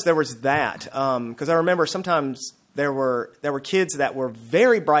sometimes there was that because I remember sometimes there were kids that were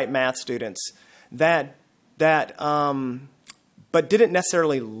very bright math students that but didn't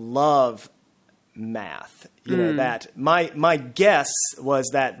necessarily love math. That my guess was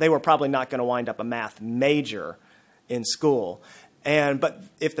that they were probably not going to wind up a math major in school, but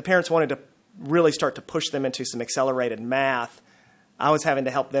if the parents wanted to really start to push them into some accelerated math, I was having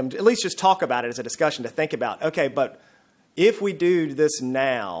to help them at least just talk about it as a discussion to think about, okay, but if we do this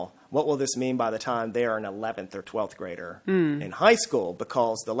now, what will this mean by the time they are an 11th or 12th grader in high school?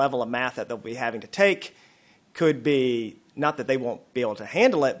 Because the level of math that they'll be having to take could be, not that they won't be able to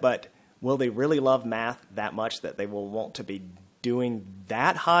handle it, but will they really love math that much that they will want to be doing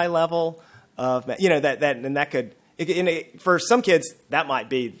that high level of math? That could, for some kids, that might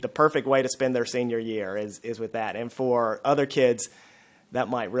be the perfect way to spend their senior year is with that. And for other kids, that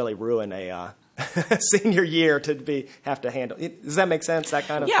might really ruin a senior year to have to handle. Does that make sense? That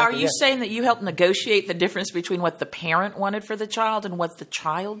kind of Are you saying that you helped negotiate the difference between what the parent wanted for the child and what the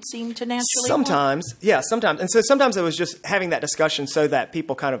child seemed to naturally sometimes want? Yeah, sometimes. And so sometimes it was just having that discussion so that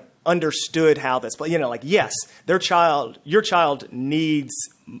people kind of understood how this, yes, your child needs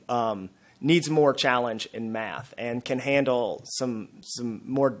more challenge in math and can handle some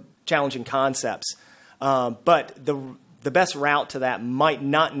more challenging concepts, but the best route to that might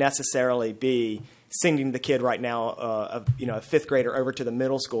not necessarily be sending the kid right now, a fifth grader over to the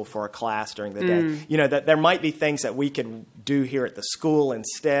middle school for a class during the day. That there might be things that we could do here at the school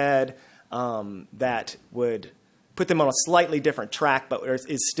instead that would put them on a slightly different track, but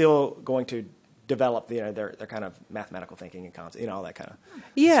is still going to develop their kind of mathematical thinking and concept, all that kind of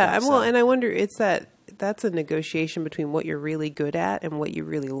stuff. Well, and I wonder, that's a negotiation between what you're really good at and what you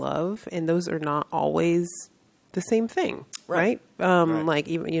really love, and those are not always the same thing, right? Like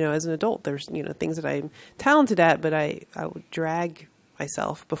even as an adult, there's things that I'm talented at, but I would drag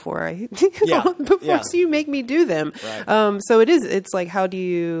myself before I so you make me do them. Right. So it's like how do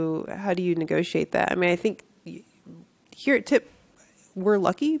you negotiate that? I mean, I think here at TIP, we're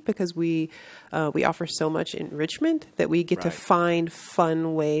lucky because we offer so much enrichment that we get to find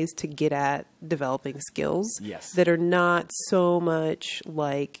fun ways to get at developing skills that are not so much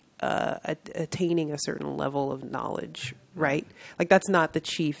like attaining a certain level of knowledge, right? Like that's not the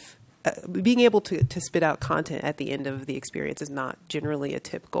chief. Being able to spit out content at the end of the experience is not generally a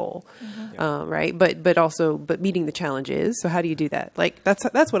tip goal, right? But meeting the challenge is. So how do you do that? Like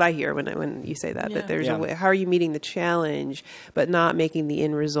that's what I hear when you say that. Yeah. That there's a way. How are you meeting the challenge, but not making the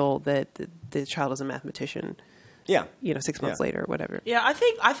end result that the child is a mathematician? Yeah. 6 months later or whatever. Yeah, I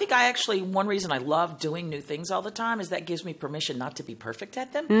think I actually, one reason I love doing new things all the time is that gives me permission not to be perfect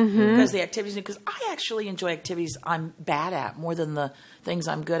at them. Because the activities, because I actually enjoy activities I'm bad at more than the things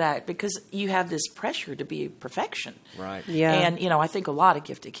I'm good at, because you have this pressure to be perfection. Right. Yeah. And, I think a lot of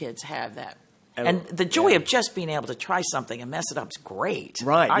gifted kids have that. And the joy of just being able to try something and mess it up is great.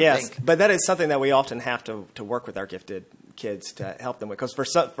 Right, I think. But that is something that we often have to work with our gifted kids to help them with. Because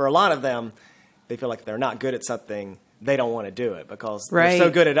for a lot of them, they feel like if they're not good at something, they don't want to do it because they're so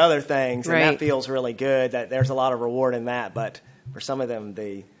good at other things, and that feels really good. That there's a lot of reward in that. But for some of them,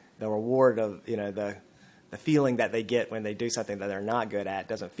 the reward of the feeling that they get when they do something that they're not good at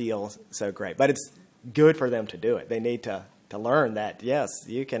doesn't feel so great. But it's good for them to do it. They need to learn that yes,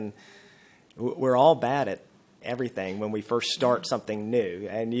 you can. We're all bad at everything when we first start something new,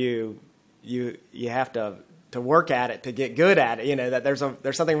 and you have to work at it to get good at it. That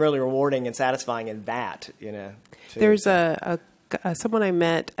there's something really rewarding and satisfying in that. There's someone I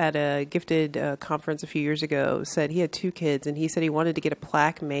met at a gifted conference a few years ago said he had 2 kids, and he said he wanted to get a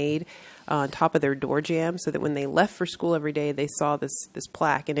plaque made on top of their door jamb so that when they left for school every day, they saw this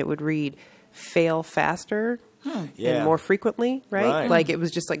plaque, and it would read "Fail faster." And more frequently, right? Like it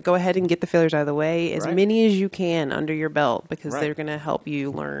was just like, go ahead and get the failures out of the way, as many as you can under your belt, because they're going to help you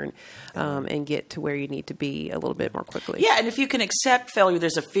learn and get to where you need to be a little bit more quickly. Yeah, and if you can accept failure,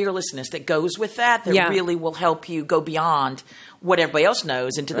 there's a fearlessness that goes with that really will help you go beyond what everybody else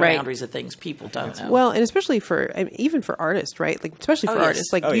knows into the boundaries of things people don't know. Well, and especially even for artists, right? Like especially for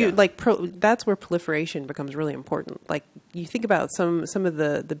artists, like that's where proliferation becomes really important. Like you think about some of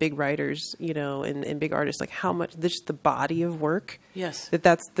the big writers, and big artists, like how much just the body of work. Yes.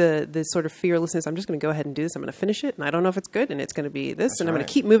 That's the sort of fearlessness. I'm just going to go ahead and do this. I'm going to finish it, and I don't know if it's good, and it's going to be this, and I'm going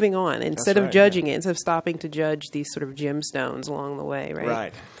to keep moving on instead of judging it, instead of stopping to judge these sort of gemstones along the way,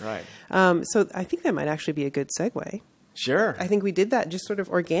 right? Right. So I think that might actually be a good segue. Sure. I think we did that just sort of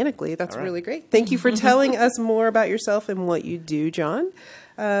organically. That's really great. Thank you for telling us more about yourself and what you do, John.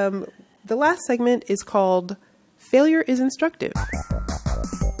 The last segment is called Failure is Instructive.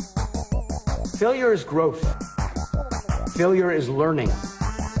 Failure is growth. Failure is learning.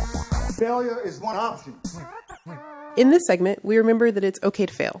 Failure is one option. In this segment, we remember that it's okay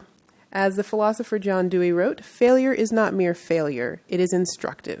to fail. As the philosopher John Dewey wrote, failure is not mere failure. It is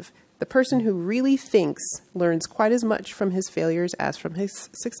instructive. The person who really thinks learns quite as much from his failures as from his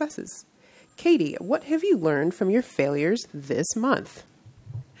successes. Katy, what have you learned from your failures this month?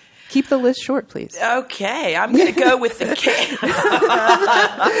 Keep the list short, please. Okay, I'm going to go with the cake.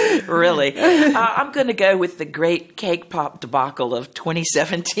 Really. I'm going to go with the Great Cake Pop Debacle of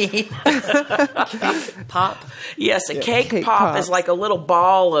 2017. Pop? Yes, a cake pop is like a little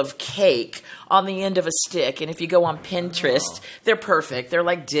ball of cake on the end of a stick. And if you go on Pinterest, they're perfect. They're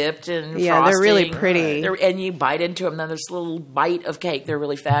like dipped in frosting. They're really pretty. And you bite into them, and then there's a little bite of cake. They're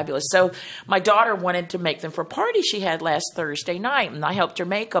really fabulous. So my daughter wanted to make them for a party she had last Thursday night, and I helped her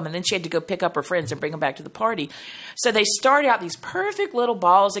make them. And then she had to go pick up her friends and bring them back to the party. So they start out these perfect little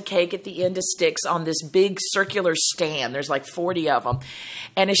balls of cake at the end of sticks on this big circular stand. There's like 40 of them.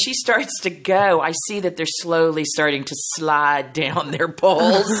 And as she starts to go, I see that they're slowly starting to slide down their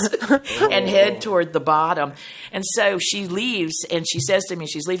bowls and head toward the bottom. And so she leaves, and she says to me,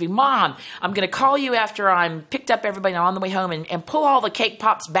 she's leaving, "Mom, I'm going to call you after I'm picked up everybody on the way home and pull all the cake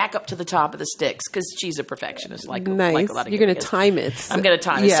pops back up to the top of the sticks," because she's a perfectionist. Like a lot of You're going to time it. I'm going to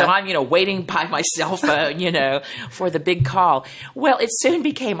time it. So I'm, waiting by my cell phone, for the big call. Well, it soon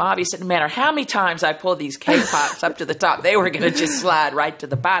became obvious that no matter how many times I pulled these cake pops up to the top, they were going to just slide right to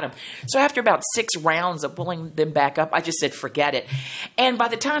the bottom. So after about 6 rounds of pulling them back up, I just said, forget it. And by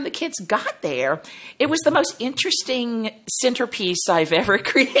the time the kids got there, it was the most interesting centerpiece I've ever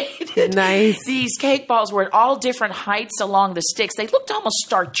created. Nice. These cake balls were at all different heights along the sticks. They looked almost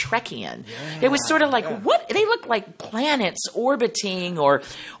Star Trekian. It was sort of like, what? They looked like planets orbiting or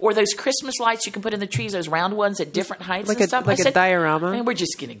those Christmas lights you can put in the trees, those round ones at different heights and stuff. Like a diorama? And we're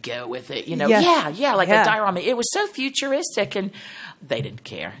just going to go with it, Yeah. like a diorama. It was so futuristic, and they didn't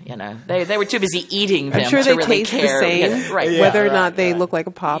care, They were too busy eating them I'm sure to they really taste care. the same, whether or not they look like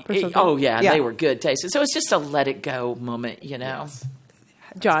a pop or something. Oh, yeah, they were good tasting. So it's just a let it go moment, Yes.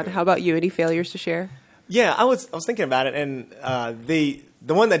 John, how about you? Any failures to share? Yeah, I was thinking about it, and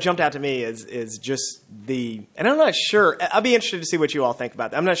the one that jumped out to me is just and I'm not sure. I'll be interested to see what you all think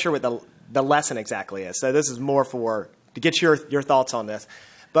about that. I'm not sure what the lesson exactly is. So this is more to get your thoughts on this.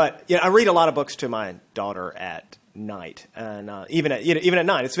 But I read a lot of books to my daughter at night, and even at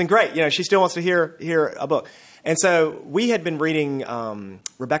night, it's been great. She still wants to hear a book. And so we had been reading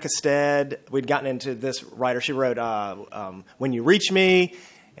Rebecca Stead. We'd gotten into this writer. She wrote When You Reach Me,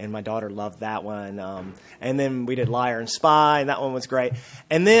 and my daughter loved that one. And then we did Liar and Spy, and that one was great.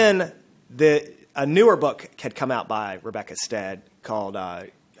 And then a newer book had come out by Rebecca Stead called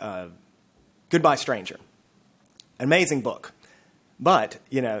Goodbye Stranger. Amazing book. But,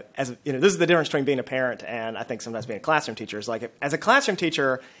 this is the difference between being a parent and I think sometimes being a classroom teacher. Is like, as a classroom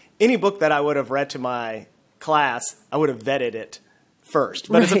teacher, any book that I would have read to my class, I would have vetted it first.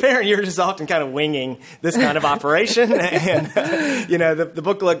 But as a parent, you're just often kind of winging this kind of operation. And, the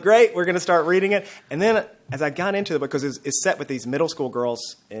book looked great. We're going to start reading it. And then as I got into the book, because it's set with these middle school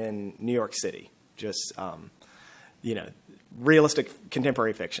girls in New York City, just, realistic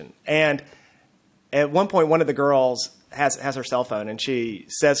contemporary fiction. And at one point, one of the girls has her cell phone, and she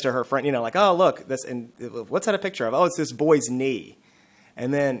says to her friend, oh, look, this, and what's that a picture of? Oh, it's this boy's knee.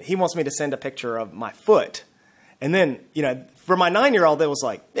 And then he wants me to send a picture of my foot. And then, for my 9-year-old, it was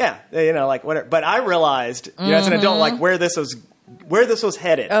like, yeah, whatever. But I realized, as an adult, where this was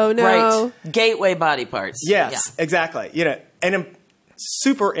headed. Oh, no. Right. Gateway body parts. Yes, exactly. And a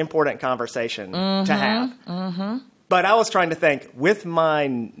super important conversation to have. Mm-hmm. But I was trying to think, with my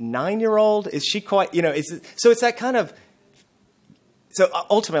 9-year-old, is she quite, so it's that kind of, so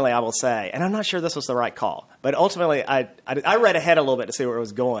ultimately I will say, and I'm not sure this was the right call, but ultimately I read ahead a little bit to see where it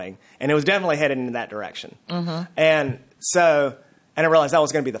was going, and it was definitely headed in that direction. Mm-hmm. And I realized that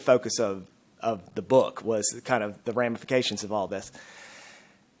was going to be the focus of the book, was kind of the ramifications of all this.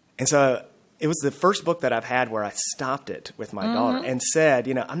 And so it was the first book that I've had where I stopped it with my daughter and said,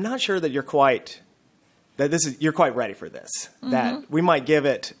 I'm not sure that you're quite ready for this. Mm-hmm. That we might give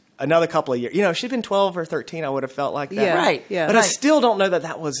it another couple of years. If she'd been 12 or 13, I would have felt like that. Yeah, right. Yeah, but I still don't know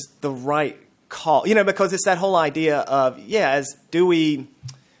that was the right call. Because it's that whole idea of, this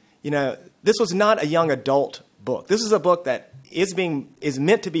was not a young adult book. This is a book that is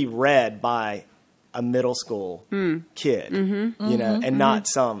meant to be read by a middle school kid, and not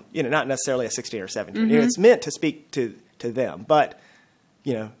some, not necessarily a 16 or 17. Mm-hmm. It's meant to speak to them. But,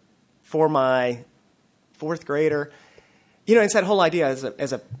 for my fourth grader, it's that whole idea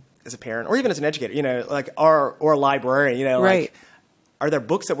as a parent, or even as an educator, or a librarian, right. Are there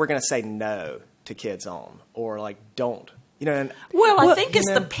books that we're going to say no to kids on, or don't? I think as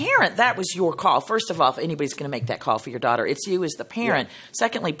the parent, that was your call. First of all, if anybody's going to make that call for your daughter, it's you as the parent. Yeah.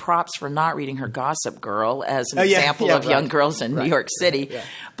 Secondly, props for not reading her Gossip Girl as an example of young girls in New York City. Yeah.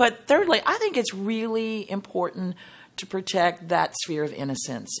 But thirdly, I think it's really important to protect that sphere of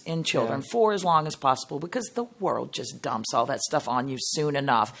innocence in children for as long as possible, because the world just dumps all that stuff on you soon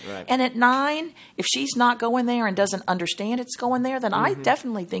enough. Right. And at 9, if she's not going there and doesn't understand it's going there, then I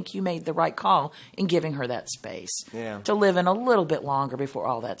definitely think you made the right call in giving her that space to live in a little bit longer before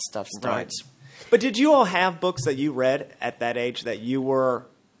all that stuff starts. Right. But did you all have books that you read at that age that you were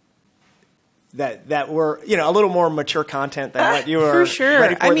that were a little more mature content than what you were for sure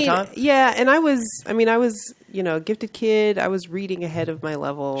ready for at the time? Yeah, and I was a gifted kid. I was reading ahead of my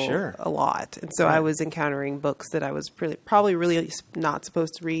level a lot, and so I was encountering books that I was probably really not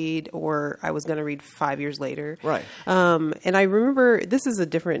supposed to read, or I was going to read 5 years later. Right. And I remember, this is a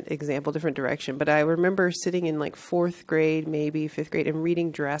different example, different direction, but I remember sitting in 4th grade, maybe 5th grade, and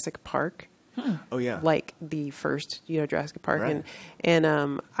reading Jurassic Park. Oh yeah, like the first, Jurassic Park, and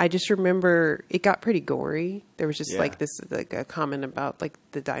I just remember it got pretty gory. There was just a comment about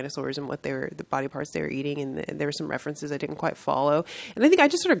the dinosaurs and the body parts they were eating, and there were some references I didn't quite follow, and I think I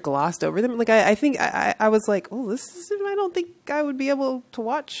just sort of glossed over them. I think I was like, oh, I don't think I would be able to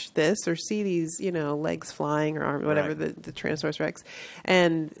watch this or see these legs flying or arm, whatever the Tyrannosaurus Rex,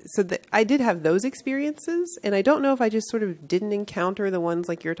 and so I did have those experiences, and I don't know if I just sort of didn't encounter the ones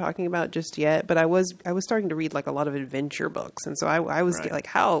like you're talking about just yet, but I was starting to read a lot of adventure books, and so I was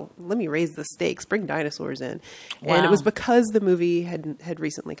let me raise the stakes, bring dinosaurs in. Wow. And it was because the movie had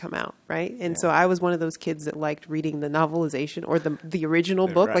recently come out, right? And so I was one of those kids that liked reading the novelization or the original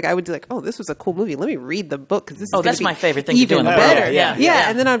book. Right. I would be like, oh, this was a cool movie. Let me read the book, because this is that's my favorite thing to do in the book. Yeah.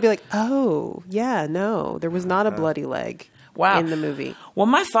 And then I'd be like, oh, yeah, no, there was not a bloody leg. Wow. In the movie. Well,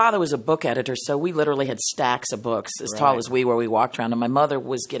 my father was a book editor, so we literally had stacks of books as tall as we were. We walked around, and my mother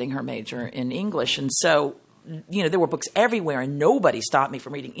was getting her major in English, and so there were books everywhere and nobody stopped me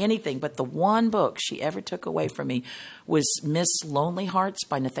from reading anything. But the one book she ever took away from me was Miss Lonely Hearts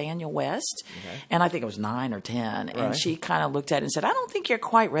by Nathaniel West. Okay. And I think it was 9 or 10. Right. And she kind of looked at it and said, I don't think you're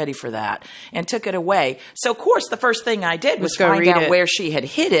quite ready for that, and took it away. So, of course, the first thing I did was find out where she had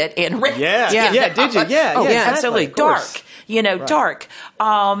hid it and read it. Yeah, did you? Yeah, exactly. Absolutely. Dark. Right. Dark.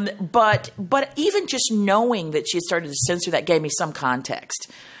 But even just knowing that she had started to censor that gave me some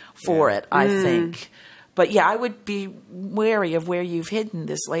context for it, I think. But I would be wary of where you've hidden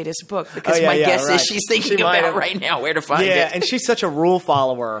this latest book, because my guess is she's thinking about right now where to find it. Yeah, and she's such a rule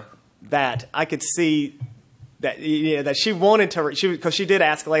follower that I could see that that she wanted to, because she did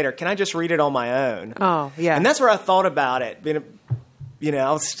ask later, can I just read it on my own? Oh, yeah. And that's where I thought about it.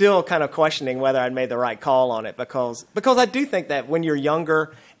 I was still kind of questioning whether I'd made the right call on it, because I do think that when you're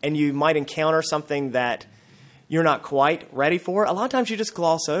younger and you might encounter something that you're not quite ready for, a lot of times you just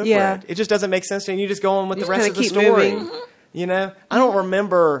gloss over it. It just doesn't make sense to you, and you just go on with the rest of the story. I don't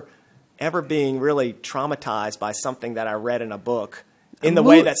remember ever being really traumatized by something that I read in a book in the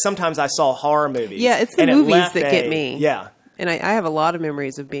way that sometimes I saw horror movies. Yeah, it's the movies that get me. Yeah. And I have a lot of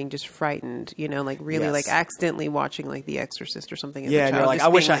memories of being just frightened, like accidentally watching like The Exorcist or something. As a child. And you're like, I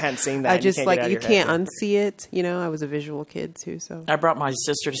wish I hadn't seen that. I just you can't unsee it. I was a visual kid too, so. I brought my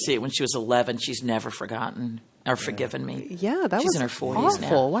sister to see it when she was 11. She's never forgotten or forgiven me. Yeah, that She's was in her 40s awful.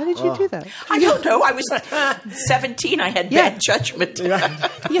 now. Why did you do that? I don't know. I was 17. I had bad judgment.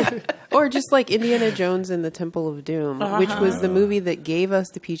 Yeah. Or just like Indiana Jones and the Temple of Doom, which was the movie that gave us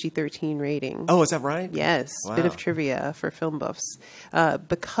the PG-13 rating. Oh, is that right? Yes. Wow. Bit of trivia for film buffs.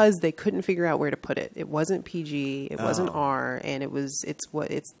 Because they couldn't figure out where to put it. It wasn't PG, it wasn't R, and it's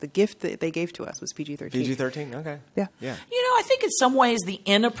the gift that they gave to us was PG-13. PG-13, okay. Yeah. I think in some ways the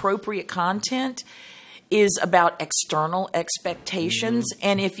inappropriate content is about external expectations.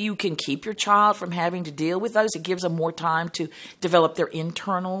 And if you can keep your child from having to deal with those, it gives them more time to develop their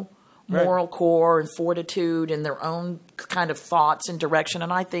internal moral core and fortitude and their own kind of thoughts and direction.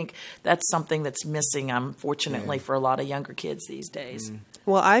 And I think that's something that's missing, unfortunately, for a lot of younger kids these days.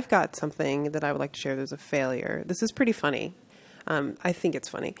 Well, I've got something that I would like to share. There's a failure. This is pretty funny. I think it's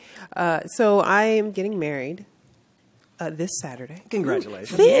funny. So I am getting married this Saturday.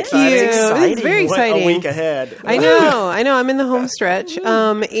 Congratulations. Thank you. It's very exciting. A week ahead. I know. I'm in the home stretch.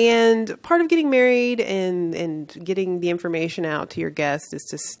 And part of getting married and getting the information out to your guests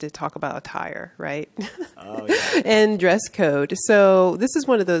is to talk about attire, right? Oh, yeah. And dress code. So this is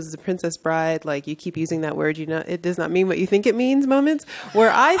one of those, the Princess Bride, like you keep using that word, it does not mean what you think it means moments,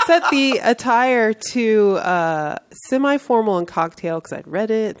 where I set the attire to semi-formal and cocktail because I'd read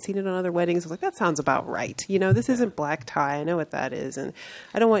it, seen it on other weddings. I was like, that sounds about right. This isn't black tie. I know what that is. And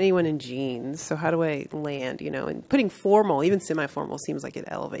I don't want anyone in jeans. So how do I land, and putting formal, even semi-formal seems like it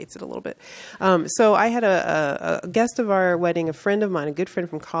elevates it a little bit. So I had a guest of our wedding, a friend of mine, a good friend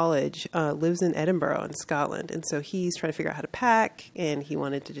from college, lives in Edinburgh in Scotland. And so he's trying to figure out how to pack and he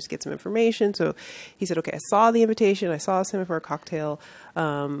wanted to just get some information. So he said, okay, I saw the invitation. I saw us in for a cocktail.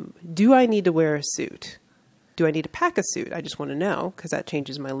 Do I need to wear a suit? Do I need to pack a suit? I just want to know because that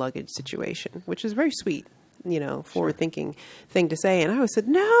changes my luggage situation, which is very sweet. Forward-thinking thing to say. And I always said,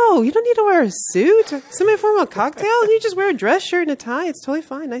 no, you don't need to wear a suit. Semi-formal cocktail, you just wear a dress shirt and a tie. It's totally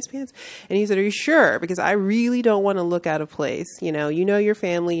fine. Nice pants. And he said, are you sure? Because I really don't want to look out of place. You know your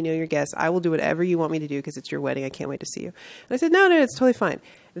family, you know your guests. I will do whatever you want me to do because it's your wedding. I can't wait to see you. And I said, no, it's totally fine.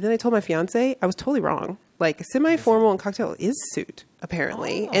 And then I told my fiance, I was totally wrong. Like semi-formal and cocktail is suit,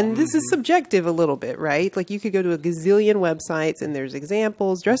 apparently. And this is subjective a little bit, right? Like you could go to a gazillion websites and there's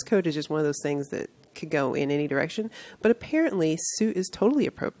examples. Dress code is just one of those things that could go in any direction. But apparently suit is totally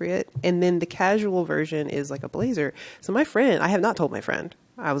appropriate. And then the casual version is like a blazer. So my friend, I have not told my friend.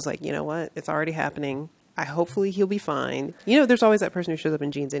 I was like, you know what? It's already happening. Hopefully he'll be fine. There's always that person who shows up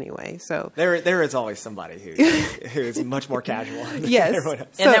in jeans anyway. So there is always somebody who is much more casual. Yes, and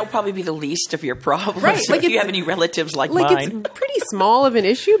that will probably be the least of your problems. Right? If you have any relatives like mine, it's pretty small of an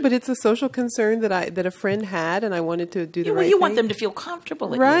issue, but it's a social concern that a friend had, and I wanted to do the right thing. You want them to feel comfortable,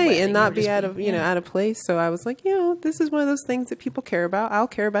 at your right, wedding, and not be out of place. So I was like, this is one of those things that people care about. I'll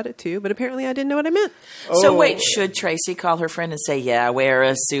care about it too, but apparently I didn't know what I meant. So wait, should Tracy call her friend and say, "Yeah, wear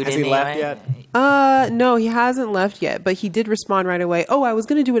a suit"? Has he left yet? No, he hasn't left yet, but he did respond right away. Oh, I was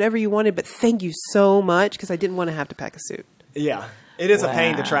going to do whatever you wanted, but thank you so much because I didn't want to have to pack a suit. Yeah, it is a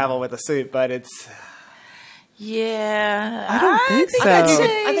pain to travel with a suit, but it's... Yeah, I don't think so.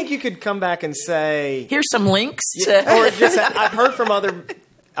 I think you could come back and say... Here's some links. Or just, I've heard from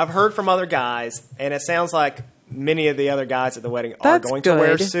other guys, and it sounds like many of the other guys at the wedding are going to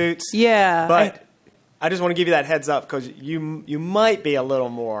wear suits. Yeah. But I just want to give you that heads up because you might be a little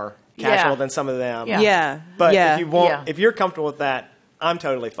more casual than some of them. Yeah. But Yeah. if you want, Yeah. if you're comfortable with that, I'm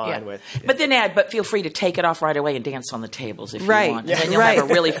totally fine with. But then but feel free to take it off right away and dance on the tables if Right. you want. And then Yeah. you'll Right. have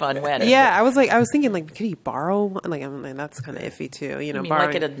a really fun wedding. Yeah, I was thinking, could he borrow one? Like, I'm like, that's kind of iffy too. You know, I mean,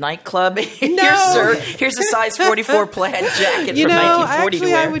 borrowing. like at a nightclub. No. Here's a size 44 plaid jacket You from know, 1940 actually,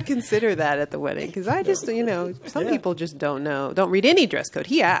 to wear. I would consider that at the wedding because I just, some people just don't read any dress code.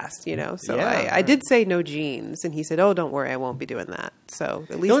 He asked, so I did say no jeans, and he said, "Oh, don't worry, I won't be doing that." So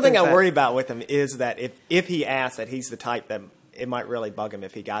at least The only thing there's I that. worry about with him is that if he asks, that he's the type that it might really bug him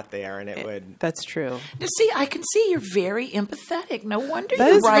if he got there, and it would. That's true. Now, see, I can see you're very empathetic. No wonder That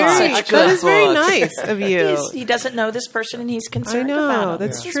you is write very, such that good is very books. nice of you. He doesn't know this person, and he's concerned I know, about him.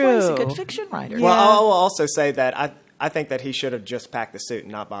 that's That's why he's a true. good fiction writer. Well, I will also say that I think that he should have just packed the suit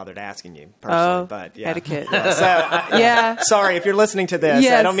and not bothered asking you personally. But yeah, etiquette. So sorry if you're listening to this.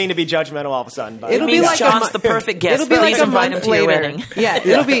 Yes. I don't mean to be judgmental all of a sudden, but It'll It be means like John's the perfect guest. It'll be Please like a invite him month to your later. wedding. Yeah,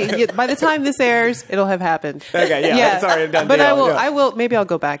 it'll be by the time this airs, it'll have happened. Okay, yeah, it's already a done But deal. I will. Maybe I'll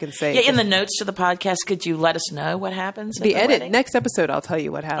go back and say. Yeah, in the notes to the podcast, could you let us know what happens at the the edit wedding? next episode, I'll tell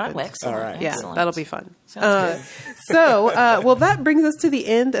you what happened. Oh, excellent. All right. Yeah, Excellent. that'll be fun. Sounds good. Well, that brings us to the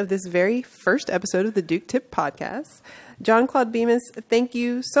end of this very first episode of the Duke Tip Podcast. John Claude Bemis, thank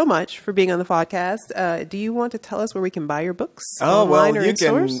you so much for being on the podcast. Do you want to tell us where we can buy your books? Oh, well, online or you in can.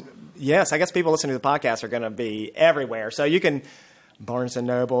 stores? Yes, I guess people listening to the podcast are going to be everywhere. So you can Barnes &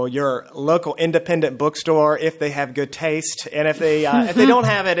 Noble, your local independent bookstore, if they have good taste. And if they don't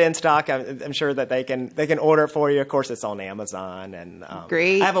have it in stock, I'm sure that they can order it for you. Of course, it's on Amazon. And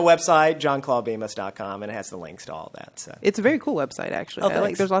Great. I have a website, johnclaudebemis.com, and it has the links to all that. So. It's a very cool website, actually. Oh, I like.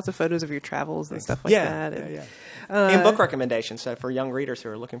 thanks. There's lots of photos of your travels and stuff like that. And, and book recommendations so for young readers who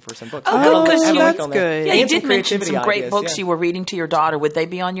are looking for some books. Oh, I have because a you- link that's on there. good. Yeah, you And did mention creativity some great ideas, books you were reading to your daughter. Would they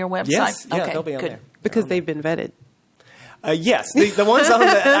be on your website? Yes, yeah, okay, they'll be on good. there. because they've been vetted. Yes, the ones on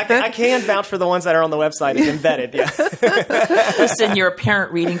I can vouch for the ones that are on the website. It's embedded. Yeah. Listen, you're a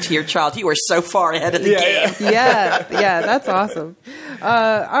parent reading to your child. You are so far ahead of the game. Yeah, that's awesome.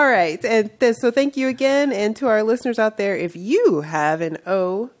 All right. And so thank you again. And to our listeners out there, if you have an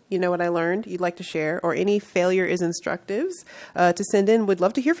you know what I learned you'd like to share, or any failure is instructives to send in, we'd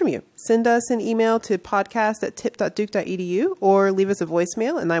love to hear from you. Send us an email to podcast@tip.duke.edu or leave us a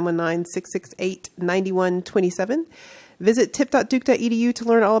voicemail at 919-668-9127. Visit tip.duke.edu to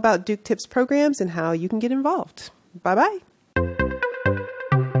learn all about Duke Tips programs and how you can get involved. Bye-bye.